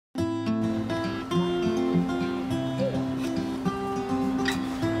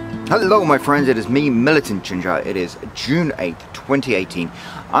Hello my friends, it is me, Militant Ginger. It is June 8th, 2018.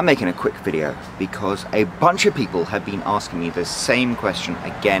 I'm making a quick video because a bunch of people have been asking me the same question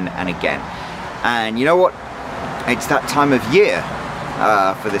again and again. And you know what? It's that time of year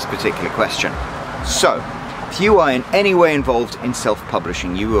for this particular question. So, if you are in any way involved in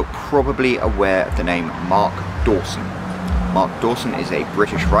self-publishing, you are probably aware of the name Mark Dawson. Mark Dawson is a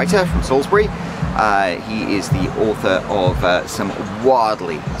British writer from Salisbury. He is the author of some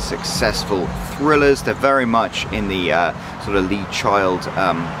wildly successful thrillers. They're very much in the sort of lead child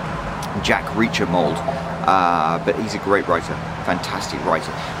Jack Reacher mold, but he's a great writer, fantastic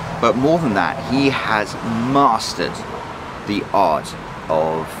writer. But more than that, he has mastered the art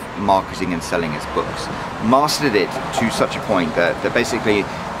of marketing and selling his books. Mastered it to such a point that basically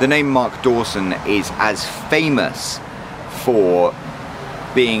the name Mark Dawson is as famous for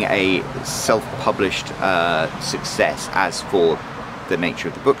being a self-published success as for the nature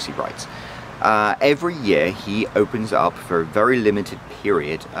of the books he writes. Every year he opens up for a very limited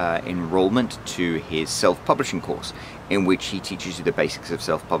period enrollment to his self-publishing course, in which he teaches you the basics of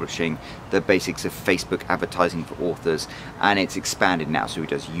self-publishing, the basics of Facebook advertising for authors, and it's expanded now. So he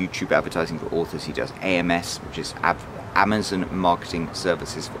does YouTube advertising for authors, he does AMS, which is Amazon Marketing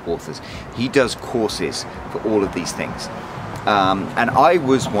Services for authors. He does courses for all of these things. And I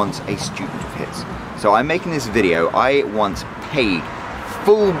was once a student of his. So I'm making this video. I once paid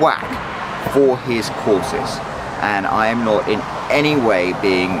full whack for his courses, and I am not in any way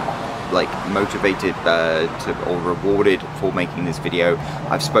being like motivated or rewarded for making this video.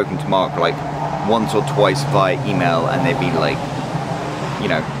 I've spoken to Mark like once or twice via email, and they've been like, you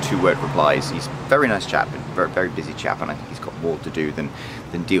know, 2-word replies. He's a very nice chap, and very busy chap, and I think he's got more to do than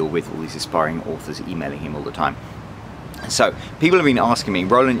deal with all these aspiring authors emailing him all the time. So people have been asking me,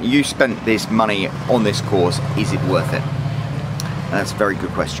 Roland, you spent this money on this course, is it worth it? And that's a very good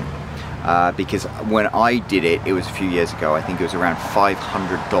question, because when I did it, it was a few years ago. I think it was around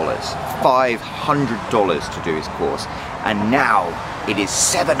 $500 to do his course, and now it is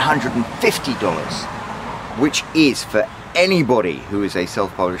 $750, which is, for anybody who is a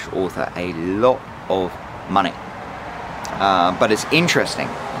self-published author, a lot of money. But it's interesting.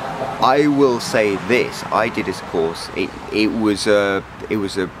 I will say this: I did his course. It was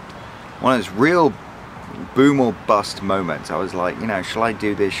one of those real boom or bust moments. I was like, you know, shall I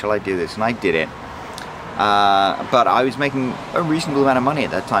do this? Shall I do this? And I did it. But I was making a reasonable amount of money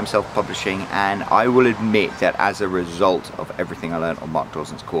at that time, self-publishing, and I will admit that as a result of everything I learned on Mark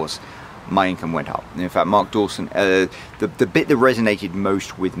Dawson's course, my income went up. And in fact, Mark Dawson, the bit that resonated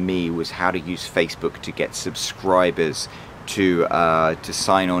most with me was how to use Facebook to get subscribers to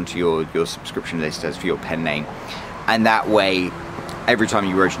sign on to your subscription list as for your pen name, and that way every time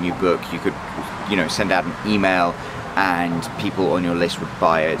you wrote a new book you could, you know, send out an email and people on your list would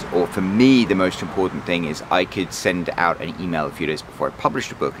buy it. Or for me, the most important thing is I could send out an email a few days before I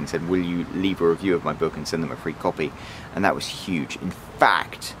published a book and said, will you leave a review of my book, and send them a free copy. And that was huge. In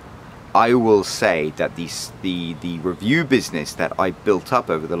fact, I will say that the review business that I built up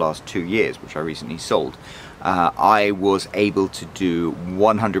over the last 2 years, which I recently sold, I was able to do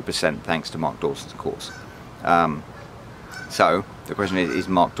 100% thanks to Mark Dawson's course. So the question is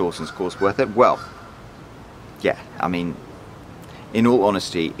Mark Dawson's course worth it? Well, yeah, I mean, in all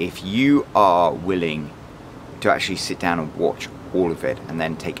honesty, if you are willing to actually sit down and watch all of it and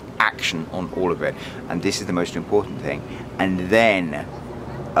then take action on all of it, and this is the most important thing, and then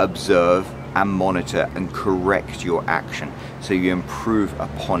observe and monitor and correct your action so you improve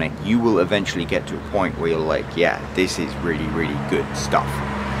upon it, you will eventually get to a point where you're like, yeah, this is really good stuff.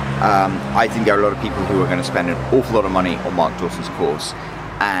 I think there are a lot of people who are going to spend an awful lot of money on Mark Dawson's course,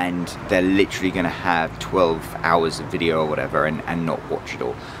 and they're literally going to have 12 hours of video or whatever and not watch it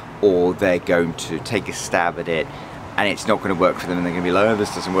all, or they're going to take a stab at it and it's not going to work for them, and they're going to be like, oh,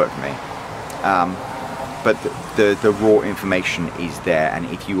 this doesn't work for me. But the raw information is there, and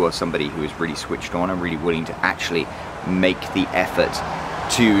if you are somebody who is really switched on and really willing to actually make the effort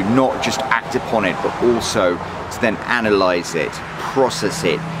to not just act upon it, but also to then analyze it, process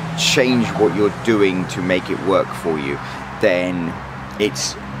it, change what you're doing to make it work for you, then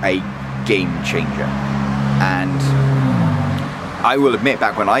it's a game changer. And I will admit,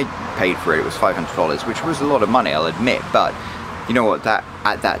 back when I paid for it was $500, which was a lot of money, I'll admit, but you know what, that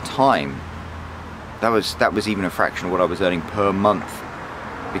at that time, that was even a fraction of what I was earning per month,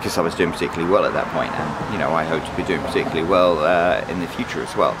 because I was doing particularly well at that point, and you know, I hope to be doing particularly well in the future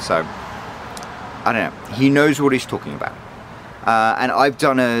as well. So I don't know, he knows what he's talking about. And I've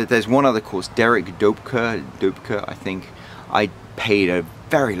done there's one other course, Derek Dobker, I think. I paid a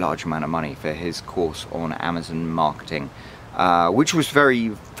very large amount of money for his course on Amazon marketing. which was very,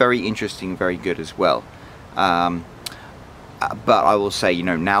 very interesting, very good as well. But I will say, you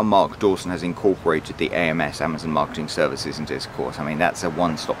know, now Mark Dawson has incorporated the AMS, Amazon Marketing Services, into his course. I mean, that's a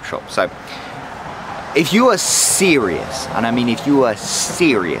one-stop shop. So if you are serious, and I mean if you are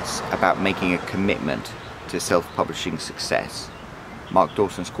serious about making a commitment to self-publishing success, Mark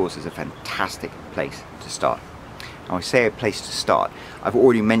Dawson's course is a fantastic place to start. Now, I say a place to start. I've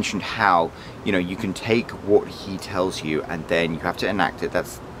already mentioned how, you know, you can take what he tells you and then you have to enact it.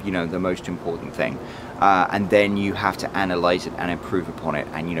 That's, you know, the most important thing. And then you have to analyze it and improve upon it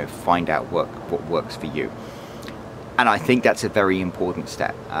and, you know, find out what works for you. And I think that's a very important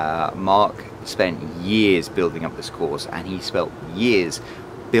step. Mark spent years building up this course, and he spent years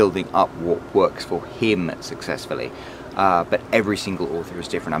building up what works for him successfully. But every single author is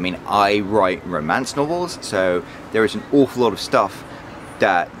different. I mean, I write romance novels, so there is an awful lot of stuff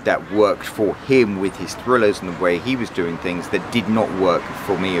that worked for him with his thrillers and the way he was doing things that did not work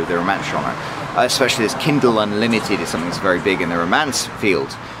for me with the romance genre. Especially as Kindle Unlimited is something that's very big in the romance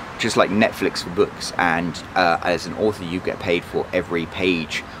field, just like Netflix for books. And as an author, you get paid for every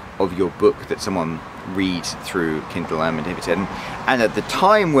page of your book that someone reads through Kindle Unlimited. And at the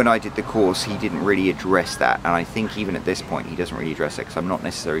time when I did the course, he didn't really address that. And I think even at this point, he doesn't really address it, because I'm not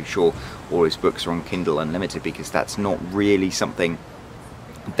necessarily sure all his books are on Kindle Unlimited, because that's not really something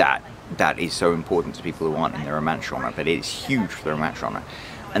that is so important to people who aren't in the romance genre, but it is huge for the romance genre.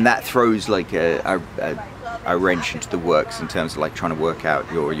 And that throws like a wrench into the works in terms of like trying to work out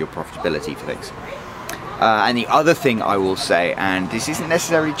your profitability for things. And the other thing I will say, and this isn't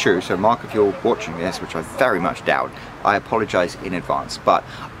necessarily true, so Mark, if you're watching this, which I very much doubt, I apologize in advance, but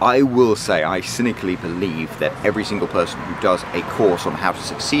I will say I cynically believe that every single person who does a course on how to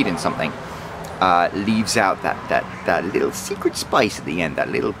succeed in something leaves out that little secret spice at the end, that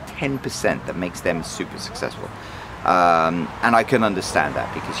little 10% that makes them super successful. And I can understand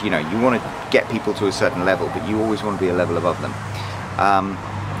that, because, you know, you want to get people to a certain level, but you always want to be a level above them.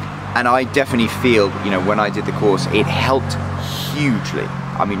 And I definitely feel, you know, when I did the course, it helped hugely.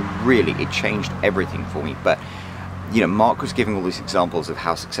 I mean, really, it changed everything for me. But, you know, Mark was giving all these examples of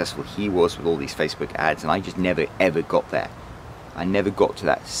how successful he was with all these Facebook ads, and I just never ever got there. I never got to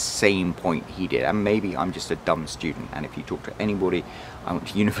that same point he did, and maybe I'm just a dumb student, and if you talk to anybody I went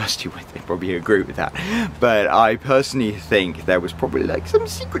to university with, they probably agree with that. But I personally think there was probably like some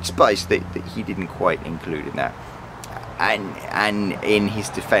secret spice that he didn't quite include in there. And in his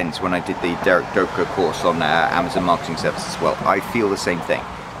defense, when I did the Derek Doka course on Amazon Marketing Services as well, I feel the same thing,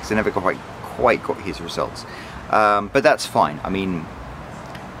 because I never quite got his results. But that's fine. I mean,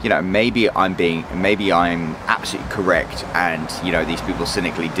 you know, maybe I'm absolutely correct, and, you know, these people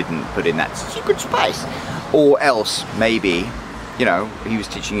cynically didn't put in that secret spice, or else maybe, you know, he was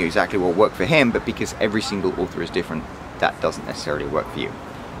teaching you exactly what worked for him, but because every single author is different, that doesn't necessarily work for you.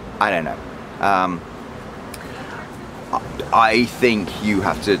 I don't know. I think you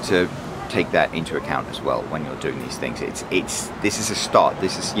have to take that into account as well when you're doing these things. This is a start.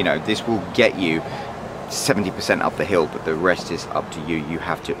 This is, you know, this will get you 70% up the hill, but the rest is up to you. You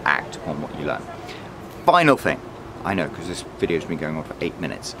have to act on what you learn. Final thing, I know, because this video's been going on for 8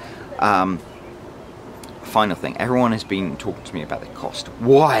 minutes. Final thing, everyone has been talking to me about the cost.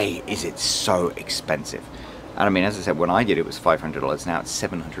 Why is it so expensive? And I mean, as I said, when I did it was $500, now it's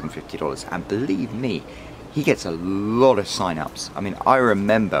 $750, and believe me, he gets a lot of sign-ups. I mean, I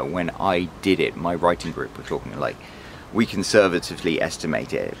remember when I did it, my writing group, we're talking like, we conservatively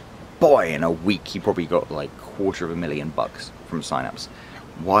estimated, boy, in a week he probably got like $250,000 from sign-ups.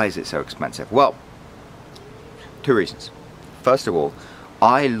 Why is it so expensive? Well, 2 reasons. First of all,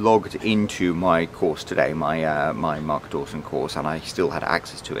 I logged into my course today, my Mark Dawson course, and I still had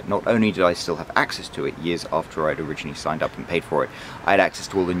access to it. Not only did I still have access to it years after I'd originally signed up and paid for it, I had access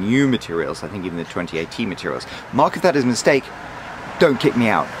to all the new materials, I think even the 2018 materials. Mark, if that is a mistake, don't kick me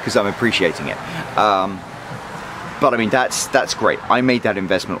out, because I'm appreciating it. But I mean, that's great. I made that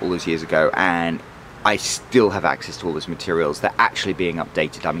investment all those years ago, and I still have access to all those materials. They're actually being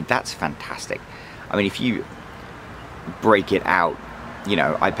updated. I mean, that's fantastic. I mean, if you break it out, you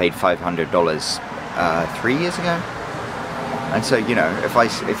know, I paid $500 3 years ago, and so, you know,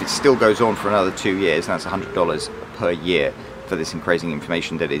 if it still goes on for another 2 years, that's $100 per year for this crazy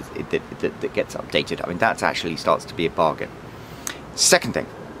information that gets updated. I mean, that actually starts to be a bargain. Second thing,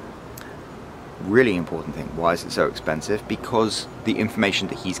 really important thing, why is it so expensive? Because the information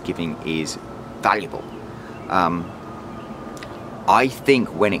that he's giving is valuable. I think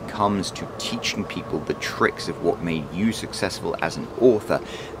when it comes to teaching people the tricks of what made you successful as an author,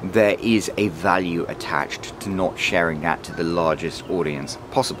 there is a value attached to not sharing that to the largest audience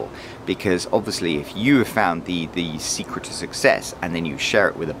possible. Because obviously if you have found the secret to success and then you share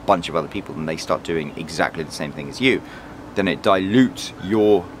it with a bunch of other people and they start doing exactly the same thing as you, then it dilutes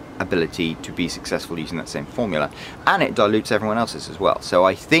your ability to be successful using that same formula, and it dilutes everyone else's as well. So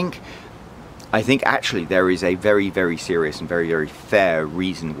I think actually there is a very, very serious and very, very fair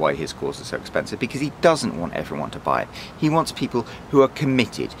reason why his course is so expensive, because he doesn't want everyone to buy it. He wants people who are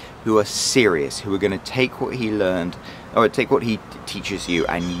committed, who are serious, who are going to take what he learned, or take what he teaches you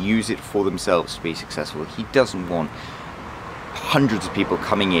and use it for themselves to be successful. He doesn't want hundreds of people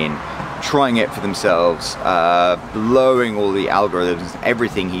coming in, trying it for themselves, blowing all the algorithms,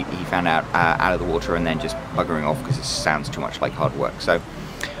 everything he found out of the water, and then just buggering off because it sounds too much like hard work. So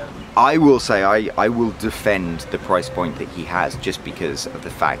I will say I will defend the price point that he has, just because of the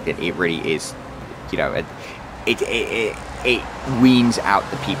fact that it really is, you know, it weans out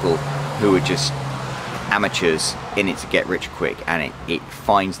the people who are just amateurs in it to get rich quick, and it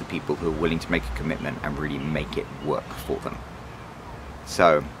finds the people who are willing to make a commitment and really make it work for them.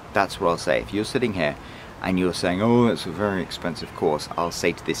 So that's what I'll say. If you're sitting here and you're saying, oh, it's a very expensive course, I'll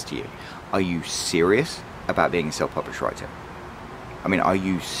say this to you: are you serious about being a self-published writer? I mean, are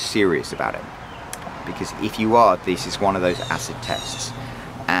you serious about it? Because if you are, this is one of those acid tests,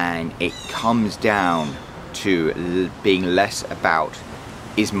 and it comes down to being less about,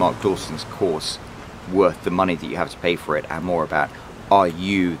 is Mark Dawson's course worth the money that you have to pay for it, and more about, are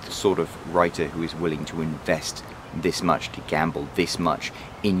you the sort of writer who is willing to invest this much, to gamble this much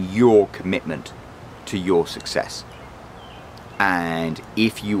in your commitment to your success? And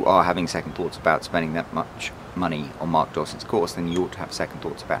if you are having second thoughts about spending that much money on Mark Dawson's course, then you ought to have second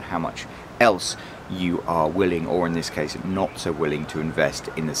thoughts about how much else you are willing, or in this case not so willing, to invest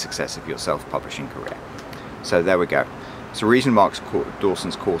in the success of your self-publishing career. So there we go. It's the reason Mark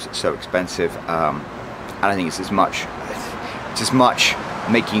Dawson's course is so expensive, and I think it's as much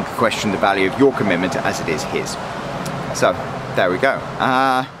making you question the value of your commitment as it is his. So there we go.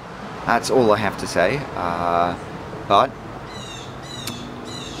 That's all I have to say. But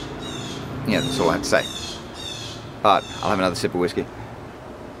yeah, that's all I have to say. But I'll have another sip of whiskey.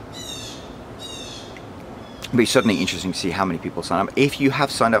 It'll be suddenly interesting to see how many people sign up. If you have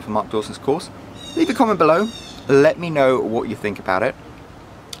signed up for Mark Dawson's course, leave a comment below. Let me know what you think about it.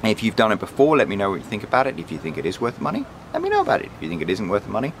 And if you've done it before, let me know what you think about it. If you think it is worth the money, let me know about it. If you think it isn't worth the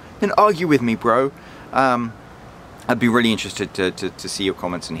money, then argue with me, bro. I'd be really interested to see your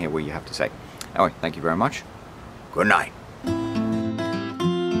comments and hear what you have to say. Anyway, thank you very much. Good night.